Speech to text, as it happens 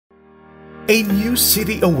A new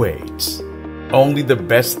city awaits. Only the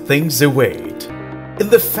best things await. In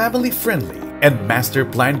the family-friendly and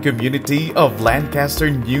master-planned community of Lancaster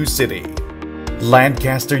New City.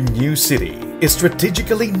 Lancaster New City is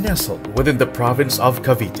strategically nestled within the province of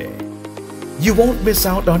Cavite. You won't miss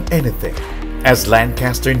out on anything, as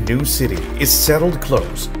Lancaster New City is settled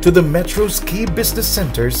close to the metro's key business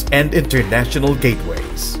centers and international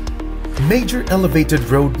gateways. Major elevated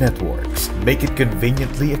road networks make it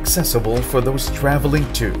conveniently accessible for those traveling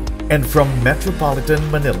to and from metropolitan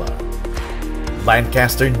Manila.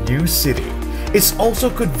 Lancaster New City is also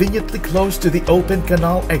conveniently close to the open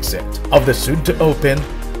canal exit of the soon-to-open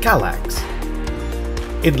Cavitex.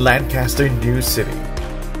 In Lancaster New City,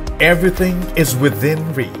 everything is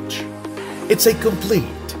within reach. It's a complete,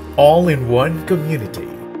 all-in-one community.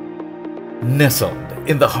 Nestled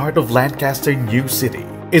in the heart of Lancaster New City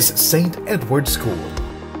is St. Edward's School,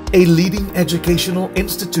 a leading educational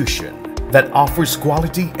institution that offers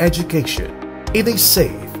quality education in a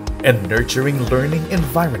safe and nurturing learning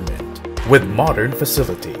environment with modern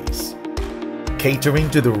facilities. Catering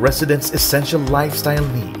to the residents' essential lifestyle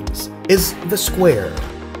needs is The Square,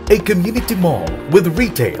 a community mall with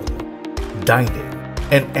retail, dining,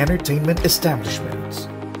 and entertainment establishments.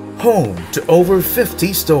 Home to over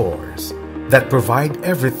 50 stores that provide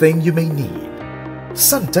everything you may need.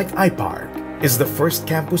 Suntec iPark is the first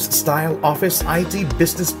campus-style office IT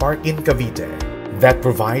business park in Cavite that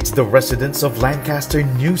provides the residents of Lancaster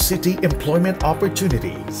New City employment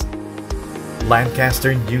opportunities.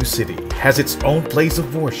 Lancaster New City has its own place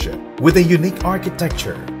of worship with a unique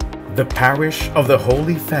architecture, the Parish of the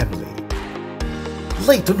Holy Family.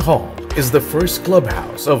 Layton Hall is the first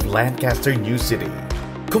clubhouse of Lancaster New City,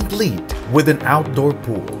 complete with an outdoor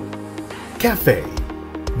pool, cafe,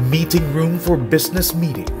 meeting room for business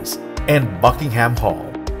meetings, and Buckingham Hall,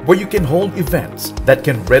 where you can hold events that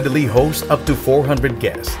can readily host up to 400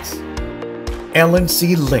 guests.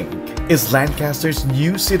 LNC Link is Lancaster's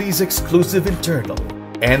New City's exclusive internal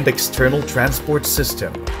and external transport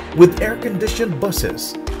system with air-conditioned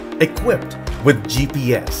buses equipped with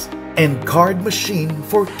GPS and card machine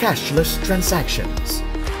for cashless transactions,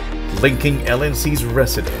 linking LNC's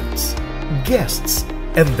residents, guests,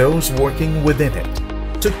 and those working within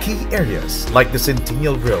it to key areas like the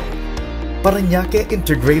Centennial Road, Parañaque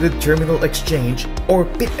Integrated Terminal Exchange or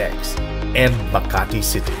PITX, and Makati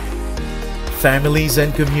City. Families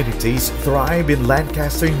and communities thrive in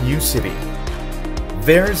Lancaster New City.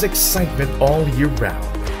 There's excitement all year round.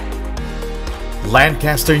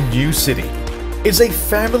 Lancaster New City is a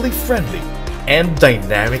family-friendly and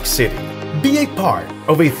dynamic city. Be a part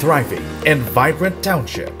of a thriving and vibrant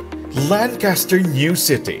township, Lancaster New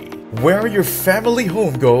City, where your family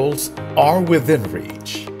home goals are within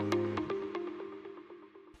reach.